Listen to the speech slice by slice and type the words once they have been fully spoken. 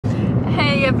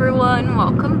everyone,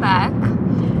 welcome back.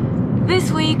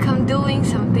 This week I'm doing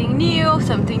something new,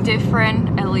 something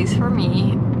different, at least for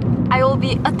me. I will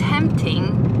be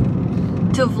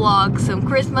attempting to vlog some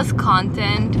Christmas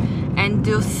content and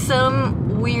do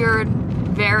some weird,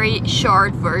 very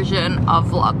short version of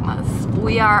Vlogmas.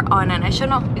 We are on a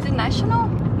national, is it national?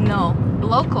 No,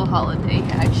 local holiday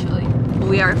actually.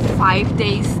 We are 5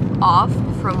 days off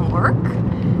from work,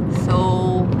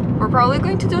 so we're probably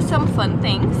going to do some fun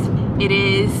things. It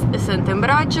is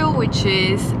Settembre, which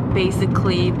is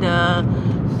basically the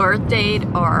birth date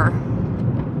or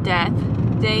death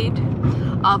date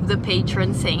of the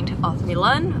patron saint of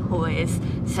Milan, who is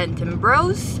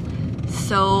Settembre.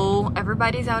 So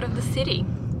everybody's out of the city.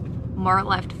 More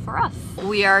left for us.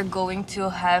 We are going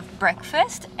to have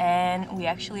breakfast and we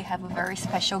actually have a very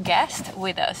special guest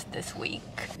with us this week.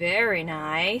 Very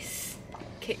nice.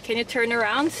 Can you turn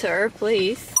around, sir,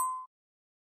 please?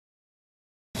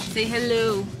 Say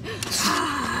hello.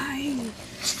 Hi.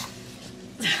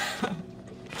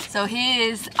 So he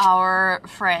is our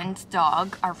friend's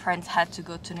dog. Our friends had to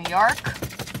go to New York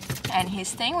and he's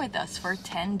staying with us for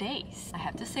 10 days. I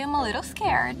have to say I'm a little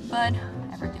scared, but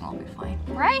everything will be fine,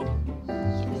 right?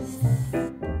 Yes.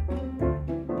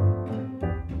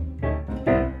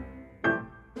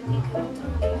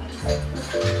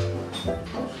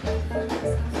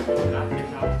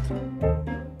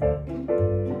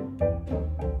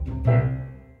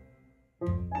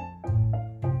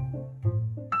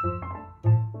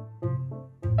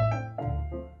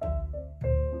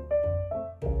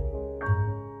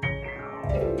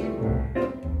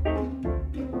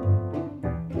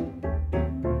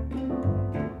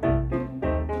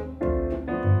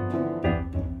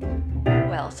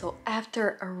 So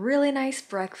after a really nice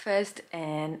breakfast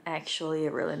and actually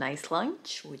a really nice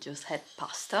lunch, we just had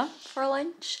pasta for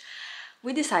lunch,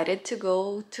 we decided to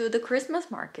go to the Christmas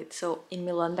market. So in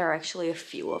Milan there are actually a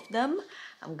few of them.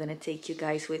 I'm gonna take you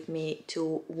guys with me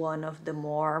to one of the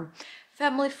more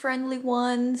family-friendly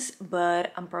ones,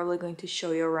 but I'm probably going to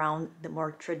show you around the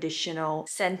more traditional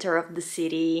center of the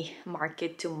city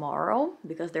market tomorrow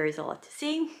because there is a lot to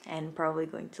see, and probably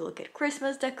going to look at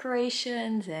Christmas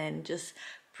decorations and just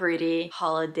pretty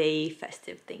holiday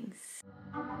festive things.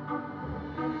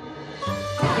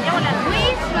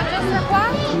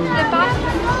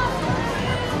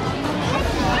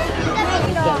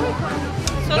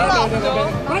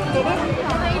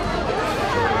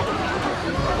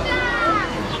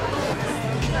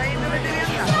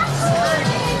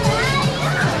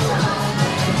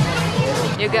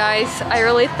 You guys, I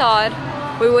really thought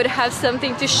we would have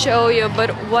something to show you,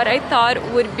 but what I thought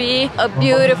would be a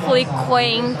beautifully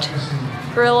quaint,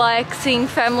 relaxing,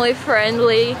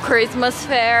 family-friendly Christmas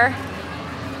fair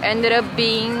ended up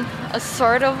being a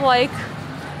sort of like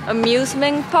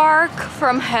amusement park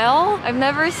from hell. I've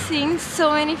never seen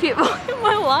so many people in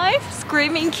my life.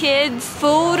 Screaming kids,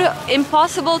 food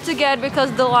impossible to get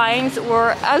because the lines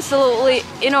were absolutely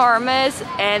enormous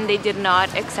and they did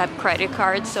not accept credit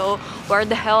cards. So where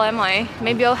the hell am I?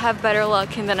 Maybe I'll have better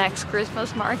luck in the next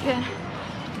Christmas market.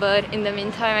 But in the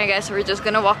meantime, I guess we're just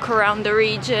gonna walk around the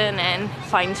region and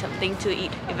find something to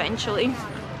eat eventually.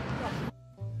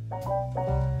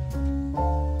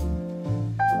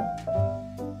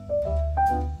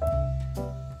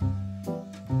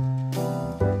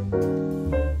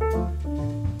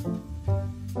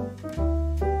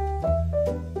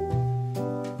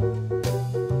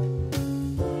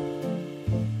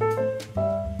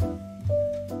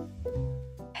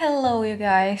 Hello you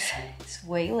guys, it's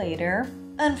way later.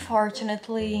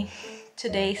 Unfortunately,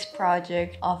 today's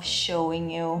project of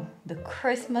showing you the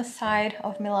Christmas side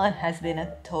of Milan has been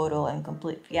a total and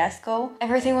complete fiasco.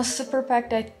 Everything was super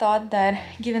packed. I thought that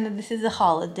given that this is a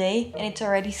holiday and it's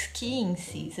already skiing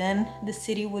season, the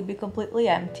city would be completely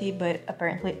empty, but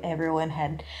apparently everyone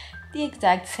had the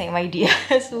exact same idea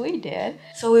as we did.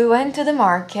 So we went to the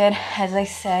market. As I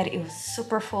said, it was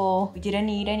super full. We didn't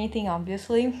eat anything,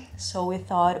 obviously, so we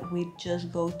thought we'd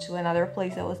just go to another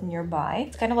place that was nearby.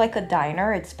 It's kind of like a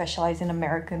diner. It specializes in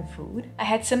American food. I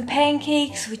had some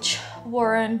pancakes, which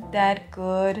weren't that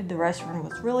good. The restaurant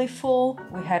was really full.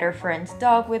 We had our friend's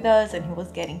dog with us and he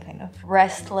was getting kind of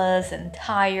restless and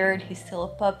tired. He's still a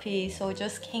puppy, so we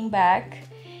just came back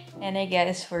and I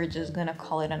guess we're just gonna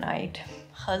call it a night.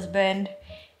 Husband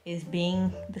is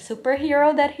being the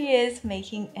superhero that he is,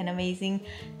 making an amazing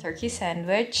turkey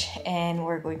sandwich, and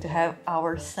we're going to have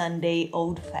our Sunday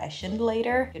old-fashioned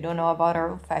later. If you don't know about our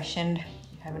old-fashioned,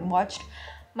 you haven't watched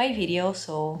my video,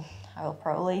 so I will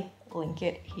probably link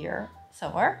it here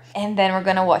somewhere. And then we're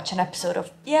gonna watch an episode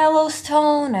of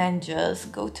Yellowstone and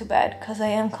just go to bed because I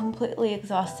am completely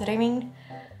exhausted. I mean,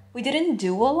 We didn't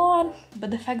do a lot,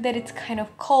 but the fact that it's kind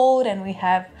of cold and we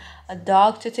have a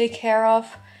dog to take care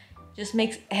of just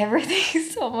makes everything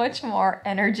so much more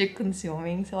energy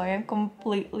consuming. So I am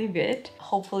completely good.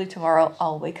 Hopefully tomorrow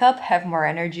I'll wake up, have more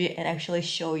energy, and actually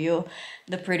show you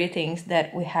the pretty things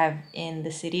that we have in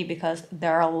the city, because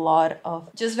there are a lot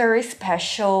of just very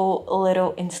special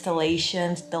little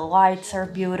installations. The lights are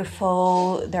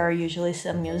beautiful. There are usually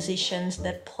some musicians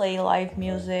that play live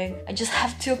music. I just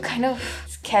have to kind of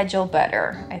schedule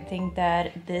better. I think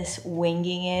that this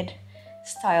winging it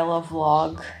style of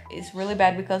vlog is really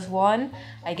bad because one,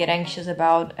 I get anxious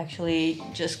about actually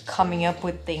just coming up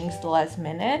with things the last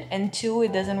minute, and two,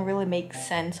 it doesn't really make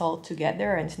sense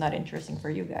altogether and it's not interesting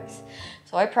for you guys.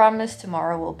 So I promise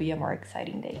tomorrow will be a more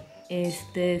exciting day. Is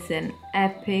this an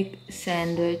epic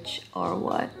sandwich or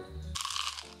what?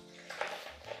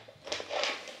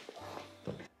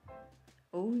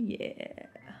 Oh yeah.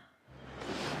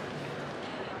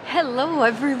 Hello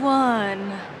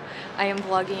everyone! I am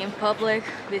vlogging in public.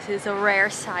 This is a rare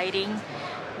sighting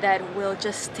that will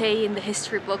just stay in the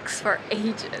history books for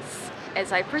ages.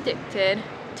 As I predicted,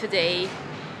 today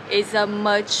is a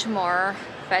much more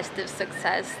festive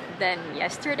success than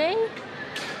yesterday.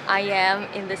 I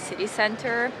am in the city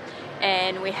center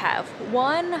and we have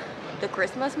the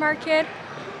Christmas market,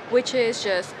 which is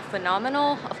just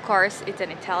phenomenal. Of course, it's an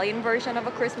Italian version of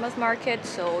a Christmas market,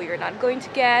 so you're not going to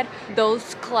get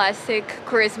those classic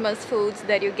Christmas foods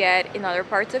that you get in other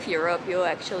parts of Europe. You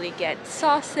actually get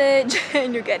sausage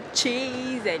and you get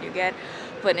cheese and you get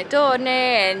panettone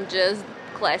and just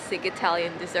classic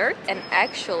Italian dessert. And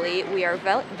actually, we are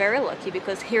very lucky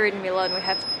because here in Milan we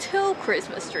have 2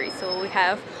 Christmas trees. So we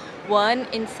have one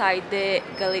inside the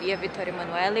Galleria Vittorio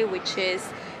Emanuele, which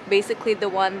is basically the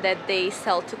one that they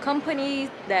sell to companies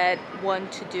that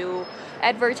want to do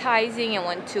advertising and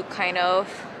want to kind of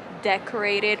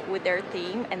decorate it with their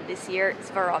theme, and this year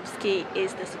Swarovski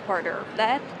is the supporter of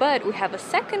that. But we have a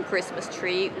second Christmas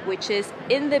tree which is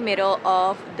in the middle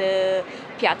of the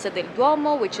Piazza del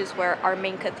Duomo, which is where our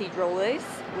main cathedral is,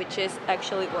 which is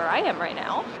actually where I am right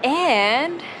now.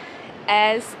 And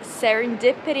as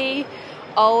serendipity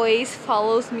always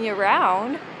follows me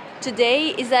around, today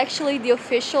is actually the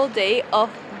official day of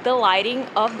the lighting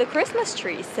of the Christmas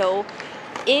tree. So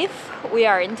if we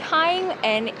are in time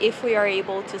and if we are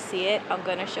able to see it, I'm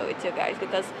gonna show it to you guys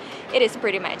because it is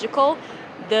pretty magical.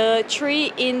 The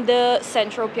tree in the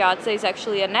central piazza is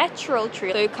actually a natural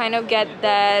tree, so you kind of get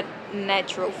that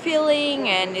natural feeling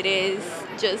and it is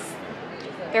just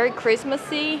very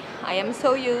Christmassy. I am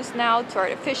so used now to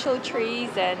artificial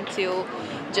trees and to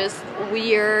just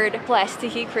weird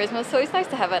plasticky Christmas, so it's nice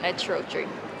to have a natural tree.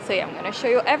 So yeah, I'm gonna show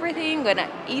you everything. I'm gonna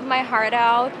eat my heart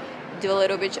out, do a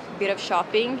little bit of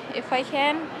shopping if I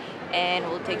can, and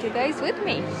we'll take you guys with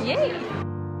me. Yay!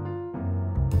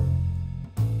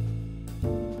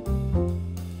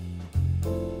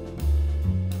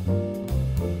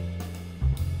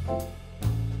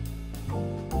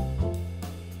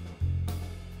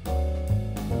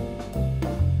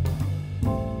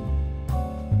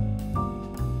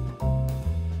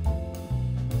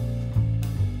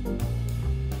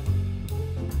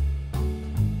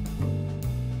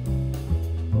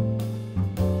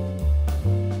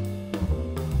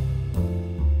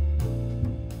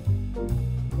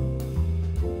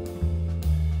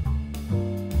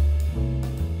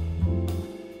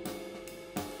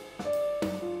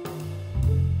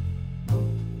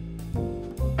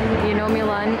 You know,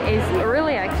 Milan is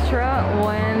really extra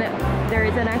when there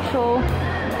is an actual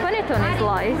panettone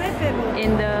slice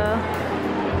in the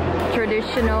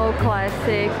traditional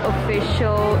classic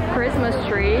official Christmas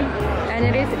tree, and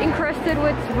it is encrusted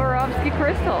with Swarovski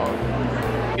crystals.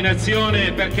 In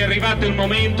azione, perché è arrivato il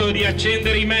momento di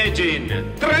accendere i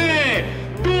Imagine. 3,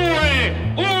 2,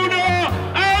 1,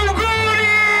 auguri!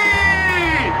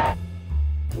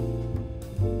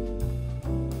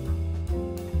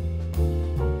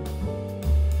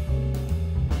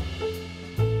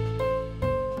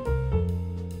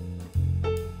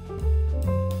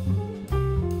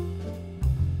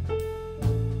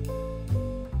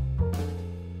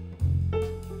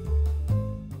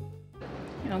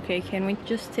 Okay, can we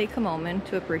just take a moment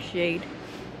to appreciate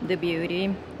the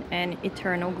beauty and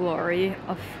eternal glory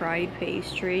of fried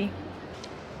pastry?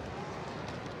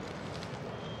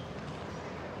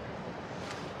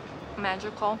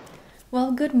 Magical.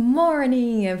 Well, good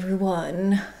morning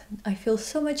everyone. I feel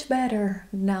so much better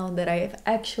now that I have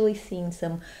actually seen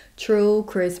some true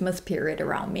Christmas spirit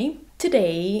around me.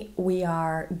 Today we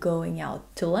are going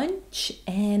out to lunch,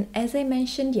 and as I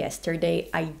mentioned yesterday,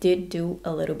 I did do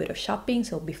a little bit of shopping.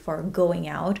 So before going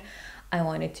out, I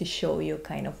wanted to show you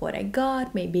kind of what I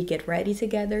got, maybe get ready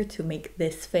together to make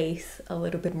this face a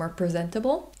little bit more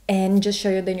presentable, and just show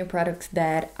you the new products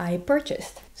that I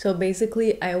purchased. So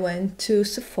basically I went to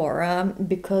Sephora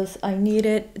because I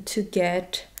needed to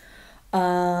get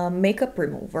a makeup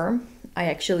remover. I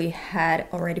actually had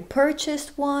already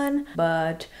purchased one,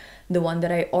 but the one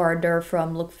that I ordered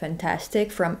from Look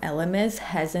Fantastic from LMS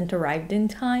hasn't arrived in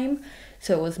time.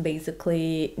 So it was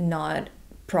basically not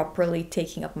properly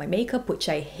taking up my makeup, which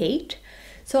I hate.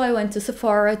 So I went to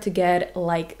Sephora to get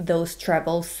like those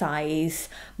travel size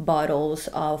bottles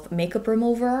of makeup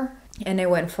remover. And I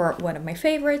went for one of my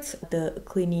favorites, the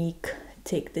Clinique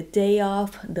Take the Day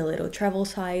Off, the little travel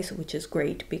size, which is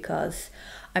great because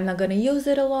I'm not gonna use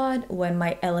it a lot. When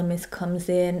my LMS comes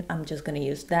in, I'm just gonna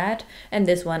use that. And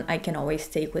this one I can always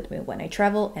take with me when I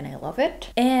travel, and I love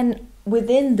it. And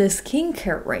within the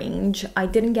skincare range, I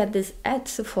didn't get this at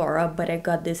Sephora, but I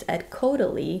got this at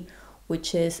Caudalie,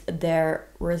 which is their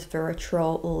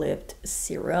Resveratrol Lift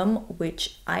Serum,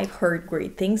 which I've heard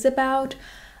great things about.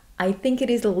 I think it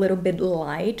is a little bit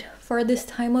light for this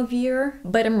time of year,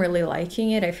 but I'm really liking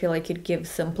it. I feel like it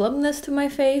gives some plumpness to my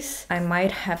face. I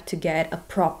might have to get a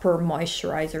proper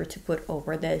moisturizer to put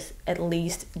over this, at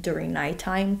least during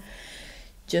nighttime,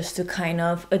 just to kind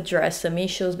of address some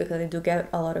issues because I do get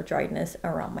a lot of dryness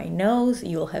around my nose.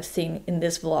 You'll have seen in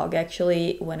this vlog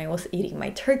actually when I was eating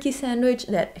my turkey sandwich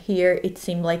that here it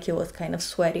seemed like it was kind of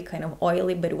sweaty, kind of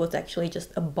oily, but it was actually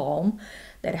just a balm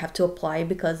that I have to apply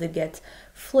because it gets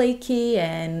flaky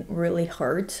and really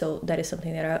hurts. So that is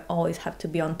something that I always have to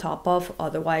be on top of,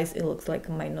 otherwise it looks like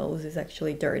my nose is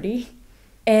actually dirty.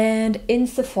 And in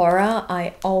Sephora,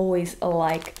 I always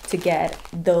like to get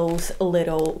those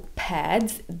little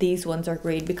pads. These ones are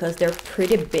great because they're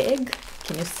pretty big.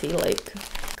 Can you see, like,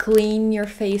 clean your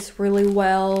face really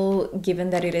well. Given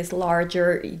that it is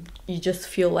larger, you just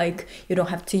feel like you don't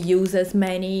have to use as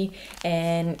many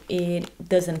and it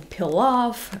doesn't peel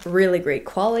off. Really great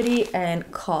quality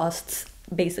and costs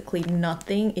basically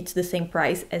nothing. It's the same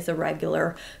price as a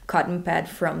regular cotton pad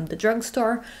from the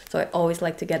drugstore, so I always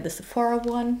like to get the Sephora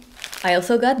one. I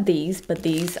also got these, but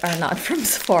these are not from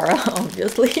Sephora,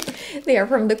 obviously. They are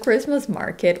from the Christmas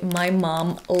market. My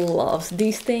mom loves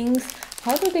these things.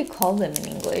 How do they call them in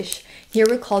English? Here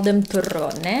we call them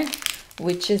turrone,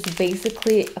 which is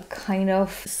basically a kind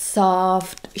of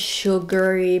soft,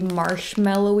 sugary,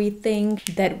 marshmallowy thing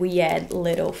that we add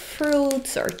little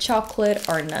fruits or chocolate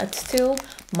or nuts to.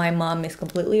 My mom is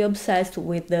completely obsessed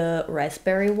with the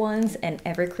raspberry ones, and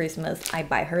every Christmas I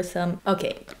buy her some.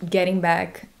 Okay, getting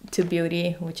back to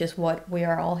beauty, which is what we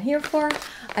are all here for.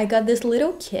 I got this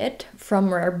little kit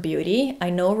from Rare Beauty. I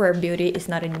know Rare Beauty is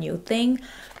not a new thing,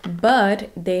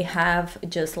 but they have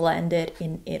just landed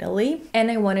in Italy and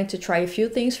I wanted to try a few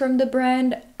things from the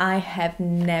brand. I have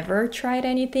never tried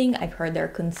anything. I've heard their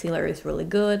concealer is really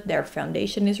good, their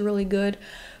foundation is really good,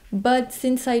 but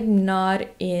since I'm not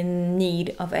in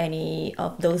need of any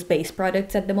of those base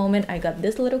products at the moment, I got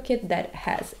this little kit that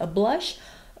has a blush,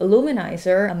 a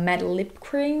luminizer, a matte lip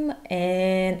cream,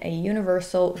 and a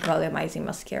universal volumizing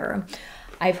mascara.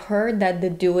 I've heard that the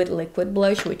Do It liquid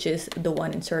blush, which is the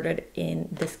one inserted in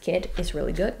this kit, is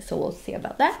really good, so we'll see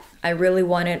about that. I really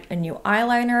wanted a new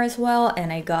eyeliner as well,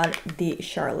 and I got the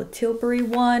Charlotte Tilbury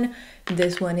one.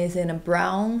 This one is in a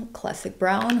brown, classic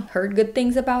brown. Heard good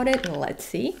things about it, let's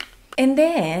see. And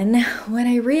then when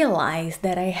I realized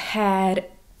that I had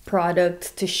products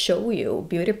to show you,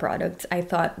 beauty products, I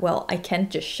thought, well, I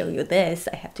can't just show you this,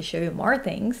 I have to show you more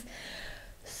things.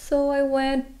 So I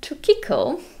went to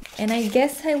Kiko, and I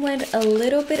guess I went a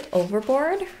little bit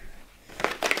overboard.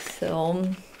 So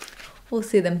we'll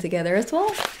see them together as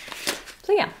well.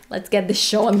 So yeah, let's get the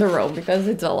show on the road because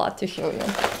it's a lot to show you.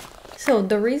 So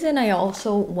the reason I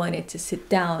also wanted to sit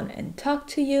down and talk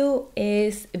to you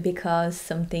is because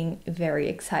something very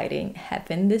exciting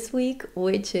happened this week,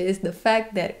 which is the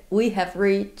fact that we have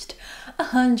reached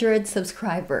 100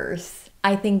 subscribers.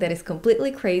 I think that is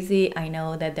completely crazy. I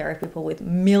know that there are people with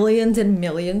millions and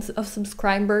millions of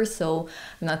subscribers, so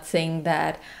I'm not saying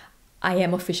that I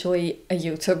am officially a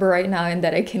YouTuber right now and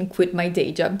that I can quit my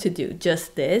day job to do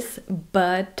just this,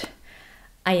 but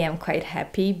I am quite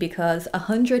happy because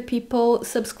 100 people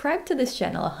subscribe to this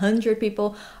channel. 100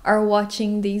 people are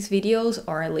watching these videos,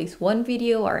 or at least one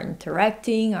video, are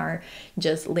interacting, are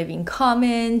just leaving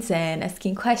comments and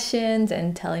asking questions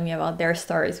and telling me about their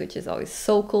stories, which is always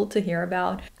so cool to hear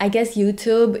about. I guess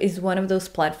YouTube is one of those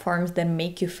platforms that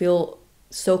make you feel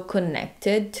so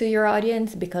connected to your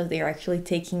audience because they are actually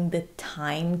taking the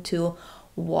time to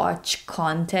watch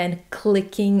content,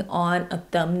 clicking on a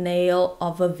thumbnail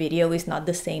of a video is not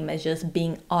the same as just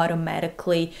being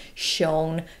automatically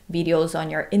shown videos on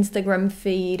your Instagram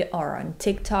feed or on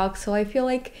TikTok. So I feel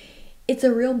like it's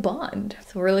a real bond.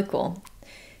 So really cool.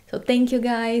 So thank you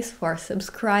guys for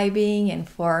subscribing and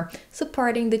for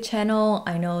supporting the channel.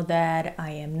 I know that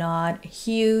I am not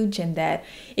huge and that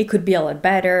it could be a lot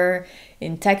better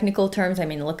in technical terms. I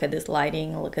mean, look at this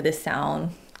lighting, look at this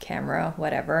sound, camera,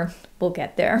 whatever, we'll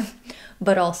get there.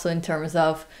 But also in terms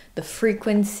of the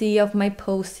frequency of my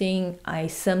posting, I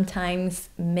sometimes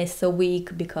miss a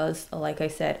week because, like I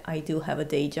said, I do have a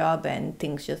day job and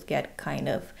things just get kind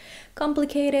of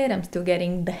complicated. I'm still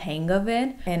getting the hang of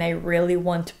it, and I really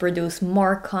want to produce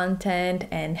more content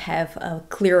and have a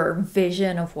clearer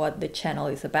vision of what the channel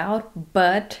is about.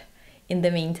 But in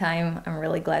the meantime, I'm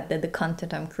really glad that the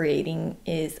content I'm creating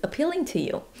is appealing to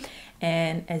you.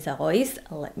 And as always,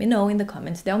 let me know in the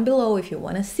comments down below if you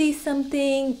want to see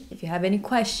something, if you have any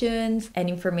questions and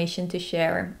information to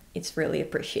share. It's really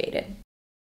appreciated.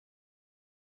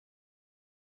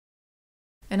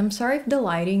 And I'm sorry if the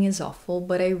lighting is awful,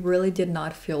 but I really did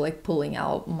not feel like pulling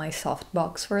out my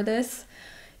softbox for this.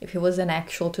 If it was an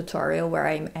actual tutorial where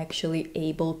I'm actually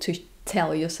able to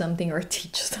tell you something or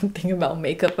teach something about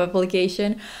makeup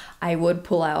application, I would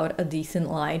pull out a decent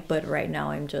light, but right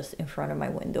now I'm just in front of my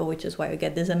window, which is why I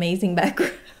get this amazing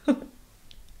background.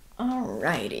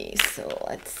 Alrighty, so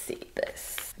let's see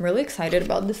this. I'm really excited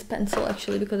about this pencil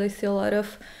actually because I see a lot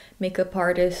of makeup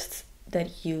artists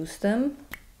that use them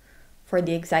for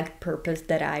the exact purpose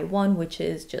that I want, which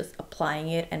is just applying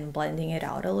it and blending it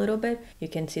out a little bit. You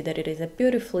can see that it is a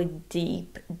beautifully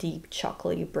deep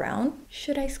chocolatey brown.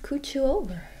 Should I scoot you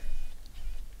over?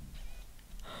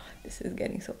 This is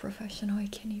getting so professional, I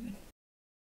can't even.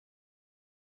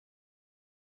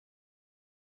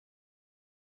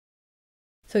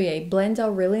 So yeah, it blends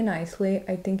out really nicely.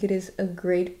 I think it is a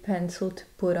great pencil to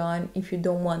put on if you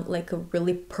don't want like a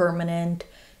really permanent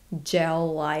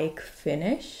gel-like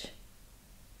finish.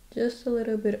 Just a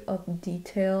little bit of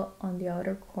detail on the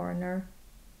outer corner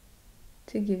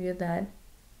to give you that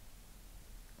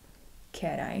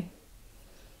cat eye.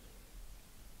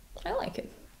 I like it.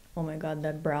 Oh my god,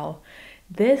 that brow.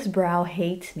 This brow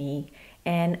hates me,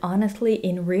 and honestly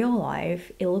in real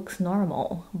life it looks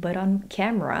normal, but on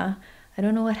camera I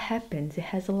don't know what happens. It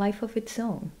has a life of its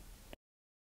own.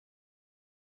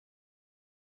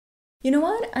 You know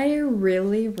what? I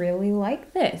really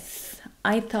like this.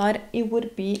 I thought it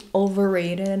would be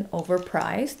overrated and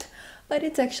overpriced, but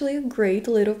it's actually a great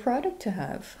little product to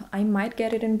have. I might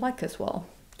get it in black as well.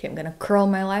 Okay, I'm gonna curl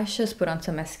my lashes, put on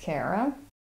some mascara.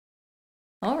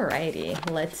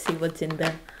 Alrighty, let's see what's in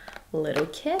the little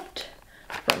kit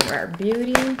from Rare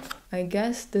Beauty. I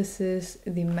guess this is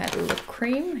the matte lip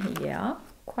cream. Yeah,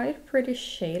 quite a pretty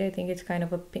shade. I think it's kind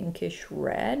of a pinkish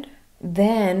red.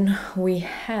 Then we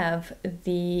have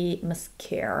the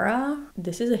mascara.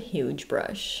 This is a huge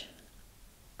brush.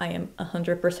 I am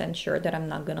 100% sure that I'm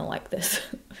not gonna like this.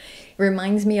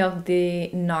 Reminds me of the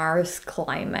NARS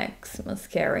Climax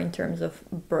mascara in terms of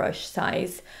brush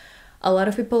size. A lot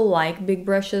of people like big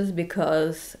brushes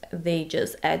because they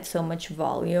just add so much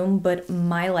volume, but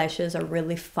my lashes are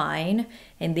really fine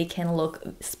and they can look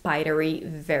spidery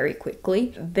very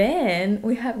quickly. Then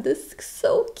we have this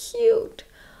so cute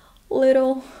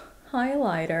little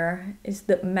highlighter. Is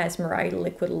the Mesmerite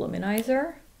Liquid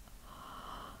Luminizer.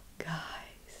 Guys.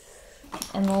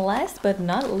 And last but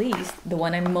not least, the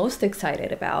one I'm most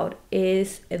excited about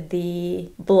is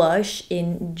the blush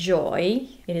in Joy.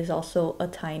 It is also a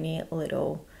tiny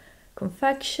little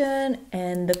confection,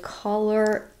 and the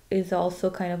color is also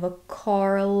kind of a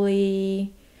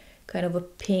corally, kind of a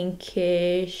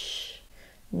pinkish,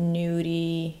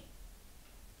 nudie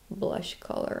blush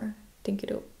color. I think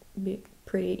it'll be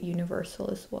pretty universal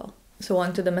as well. So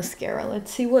on to the mascara.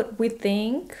 Let's see what we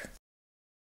think.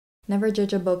 Never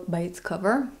judge a book by its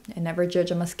cover, and never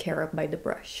judge a mascara by the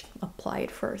brush. Apply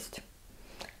it first.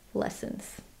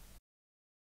 Lessons.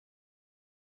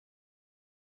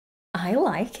 I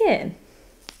like it.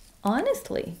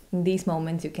 Honestly, in these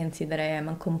moments you can see that I am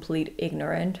a complete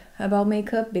ignorant about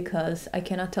makeup because I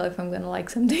cannot tell if I'm gonna like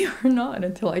something or not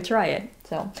until I try it.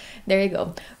 So there you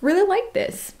go. Really like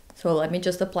this. So let me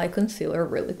just apply concealer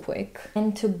really quick.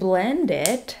 And to blend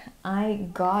it, I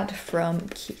got from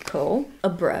Kiko a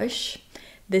brush.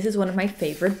 This is one of my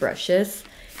favorite brushes.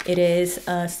 It is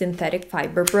a synthetic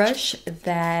fiber brush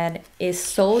that is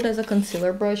sold as a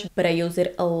concealer brush, but I use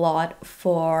it a lot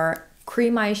for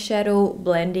cream eyeshadow,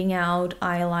 blending out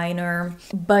eyeliner,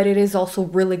 but it is also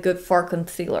really good for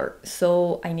concealer.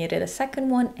 So I needed a second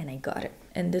one and I got it.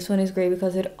 And this one is great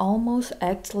because it almost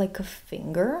acts like a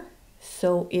finger.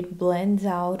 So it blends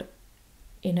out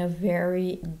in a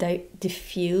very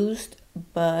diffused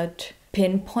but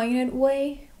pinpointed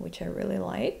way, which I really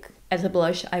like. As a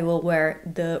blush, I will wear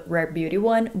the Rare Beauty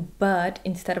one, but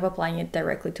instead of applying it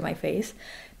directly to my face,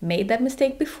 made that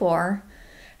mistake before,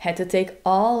 had to take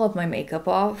all of my makeup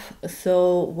off.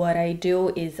 So what I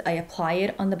do is I apply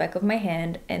it on the back of my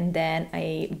hand and then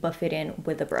I buff it in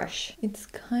with a brush. It's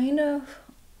kind of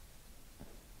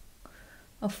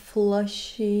a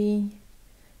flushy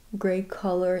gray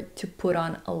color to put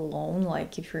on alone,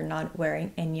 like if you're not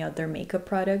wearing any other makeup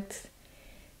products.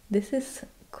 This is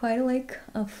quite like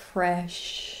a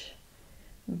fresh,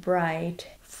 bright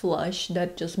flush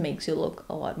that just makes you look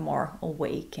a lot more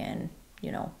awake and,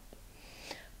 you know,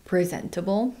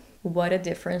 presentable. What a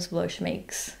difference blush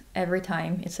makes. Every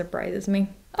time it surprises me.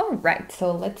 Alright,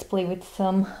 so let's play with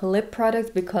some lip products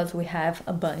because we have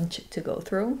a bunch to go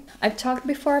through. I've talked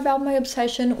before about my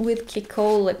obsession with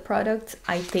Kiko lip products.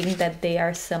 I think that they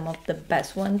are some of the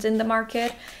best ones in the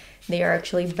market. They are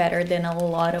actually better than a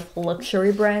lot of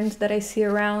luxury brands that I see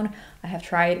around. I have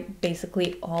tried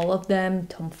basically all of them.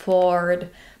 Tom Ford,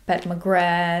 Pat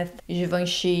McGrath,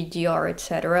 Givenchy, Dior,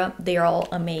 etc. They are all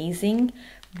amazing.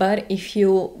 But if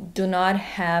you do not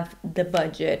have the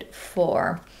budget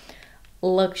for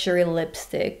luxury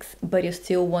lipsticks, but you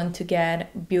still want to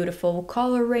get beautiful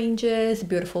color ranges,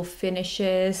 beautiful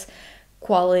finishes,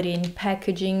 quality in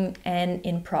packaging and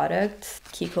in products,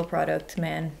 Kiko products,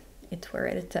 man, it's where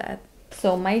it's at.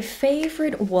 So my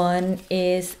favorite one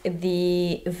is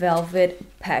the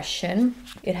Velvet Passion.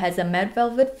 It has a matte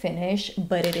velvet finish,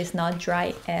 but it is not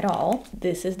dry at all.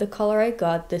 This is the color I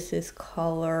got. This is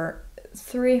color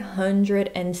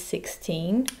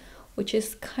 316, which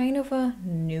is kind of a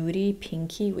nudie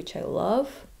pinky, which I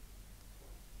love.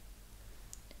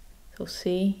 So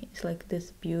see, it's like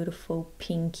this beautiful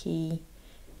pinky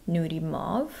nudie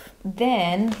mauve.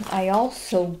 Then I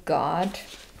also got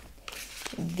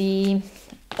the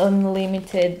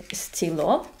Unlimited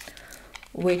Stylo,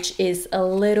 which is a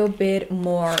little bit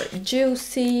more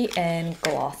juicy and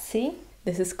glossy.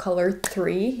 This is color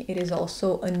 3. It is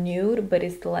also a nude, but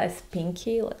it's less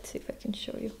pinky. Let's see if I can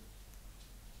show you.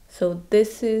 So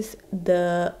this is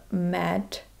the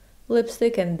matte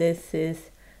lipstick and this is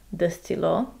the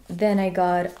Stylo. Then I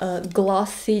got a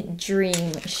Glossy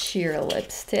Dream Sheer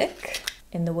lipstick.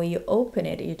 And the way you open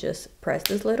it, you just press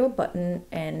this little button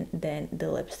and then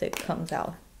the lipstick comes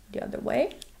out the other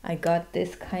way. I got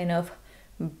this kind of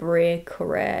brick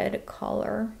red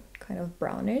color, kind of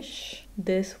brownish.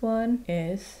 This one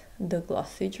is the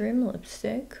Glossy Dream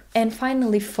lipstick. And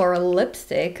finally, for a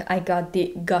lipstick, I got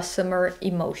the Gossamer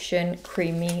Emotion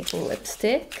Creamy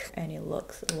Lipstick. And it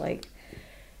looks like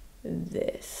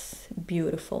this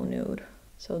beautiful nude.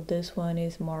 So this one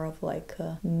is more of like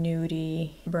a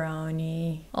nudie,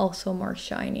 brownie, also more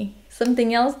shiny.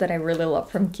 Something else that I really love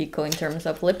from Kiko in terms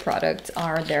of lip products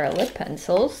are their lip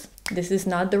pencils. This is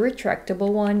not the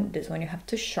retractable one. This one you have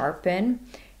to sharpen,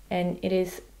 and it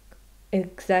is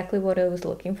exactly what I was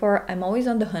looking for. I'm always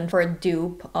on the hunt for a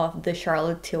dupe of the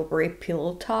Charlotte Tilbury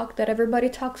Pillow Talk that everybody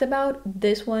talks about.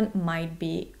 This one might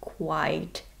be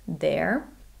quite there.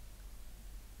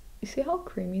 You see how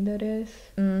creamy that is?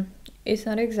 It's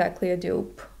not exactly a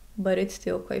dupe, but it's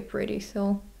still quite pretty.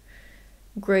 So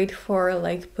great for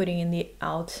like putting in the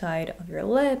outside of your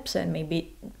lips and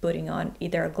maybe putting on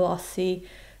either a glossy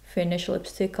finish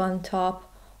lipstick on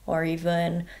top or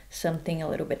even something a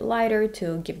little bit lighter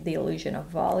to give the illusion of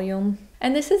volume.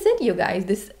 And this is it, you guys.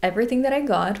 This is everything that I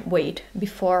got. Wait,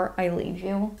 before I leave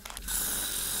you,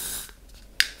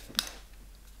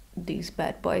 these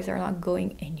bad boys are not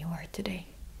going anywhere today.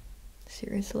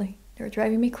 Seriously, they're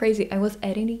driving me crazy. I was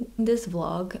editing this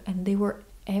vlog and they were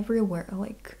everywhere.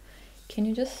 Like, can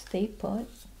you just stay put?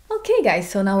 Okay guys,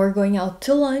 so now we're going out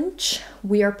to lunch.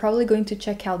 We are probably going to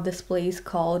check out this place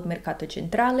called Mercato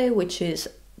Centrale, which is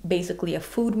basically a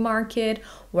food market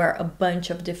where a bunch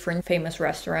of different famous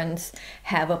restaurants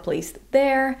have a place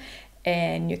there.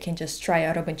 And you can just try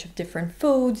out a bunch of different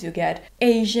foods. You get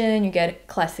Asian, you get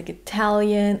classic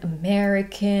Italian,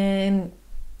 American,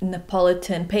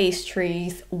 Neapolitan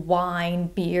pastries,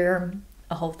 wine, beer,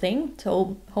 a whole thing.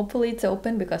 So hopefully it's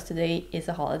open because today is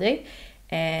a holiday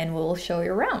and we'll show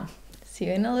you around. See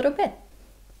you in a little bit.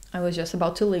 I was just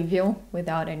about to leave you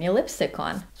without any lipstick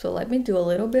on. So let me do a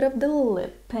little bit of the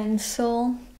lip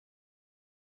pencil.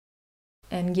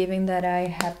 And given that I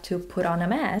have to put on a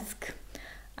mask,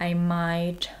 I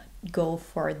might go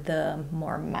for the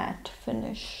more matte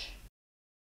finish.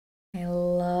 I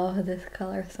love this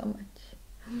color so much.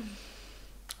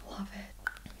 Love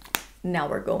it. Now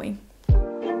we're going.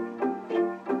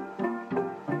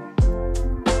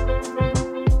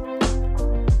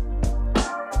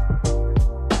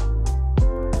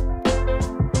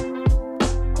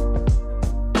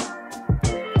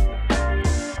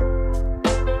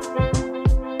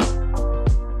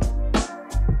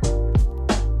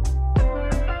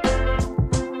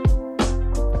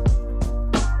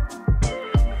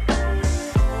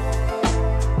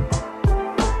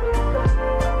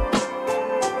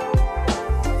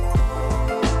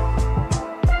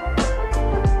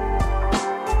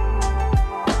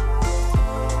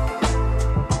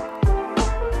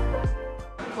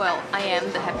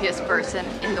 person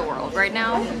in the world right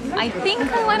now. I think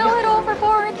I went a little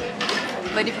overboard.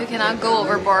 But if you cannot go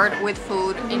overboard with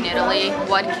food in Italy,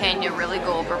 what can you really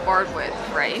go overboard with,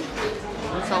 right?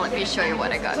 So let me show you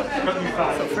what I got.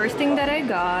 So first thing that I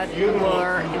got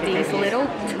were these little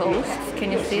toasts.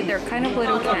 Can you see? They're kind of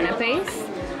little canapes,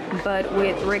 but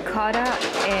with ricotta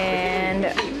and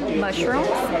mushrooms.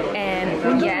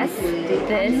 And yes,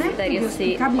 this that you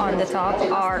see on the top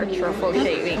are truffle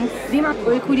shavings. Then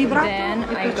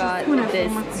I got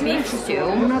this beef stew,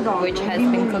 which has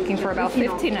been cooking for about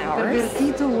 15 hours,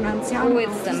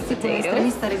 with some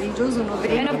potatoes,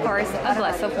 and of course a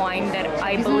glass of wine that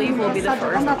I believe will be the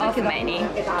first of many.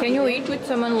 Can you eat with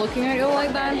someone looking at you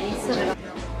like that?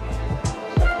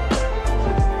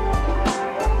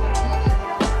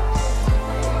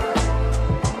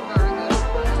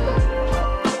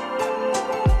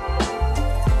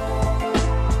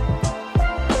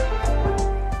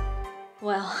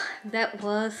 Well, that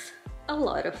was a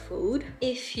lot of food.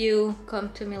 If you come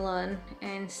to Milan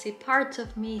and see parts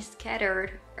of me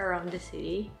scattered around the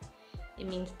city, it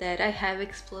means that I have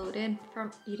exploded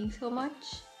from eating so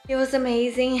much. It was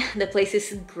amazing. The place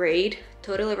is great.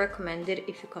 Totally recommend it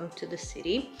if you come to the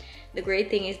city. The great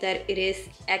thing is that it is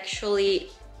actually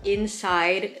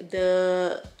inside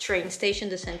the train station,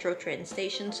 the central train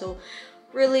station, so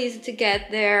really easy to get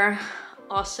there.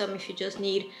 Awesome if you just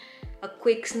need a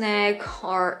quick snack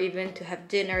or even to have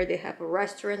dinner. They have a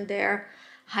restaurant there.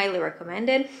 Highly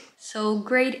recommended. So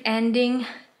great ending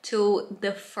to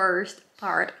the first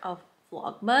part of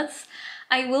Vlogmas.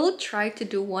 I will try to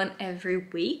do one every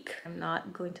week. I'm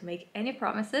not going to make any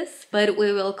promises, but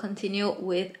we will continue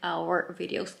with our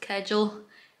video schedule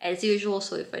as usual.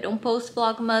 So if I don't post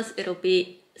Vlogmas, it'll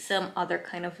be some other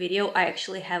kind of video. I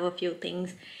actually have a few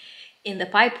things in the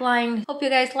pipeline. Hope you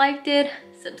guys liked it.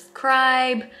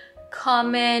 Subscribe,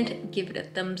 comment, give it a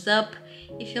thumbs up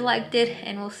if you liked it,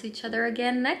 and we'll see each other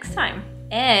again next time.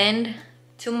 And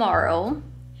tomorrow,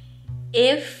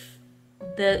 if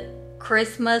the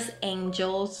Christmas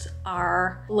angels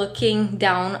are looking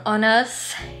down on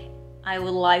us, I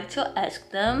would like to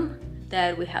ask them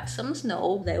that we have some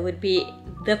snow. That would be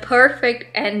the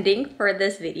perfect ending for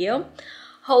this video.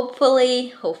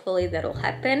 Hopefully that'll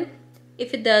happen.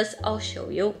 If it does, I'll show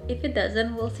you. If it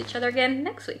doesn't, we'll see each other again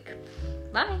next week.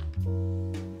 Bye!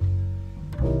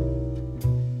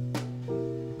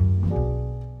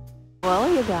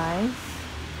 Well, you guys,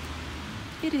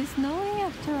 it is snowing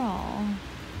after all.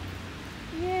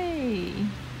 Yay!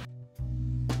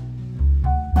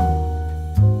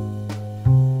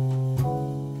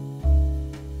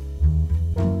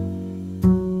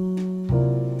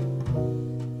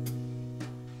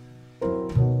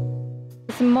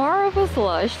 It's more of a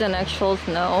slush than actual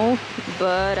snow,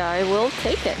 but I will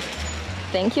take it.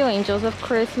 Thank you, angels of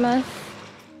Christmas.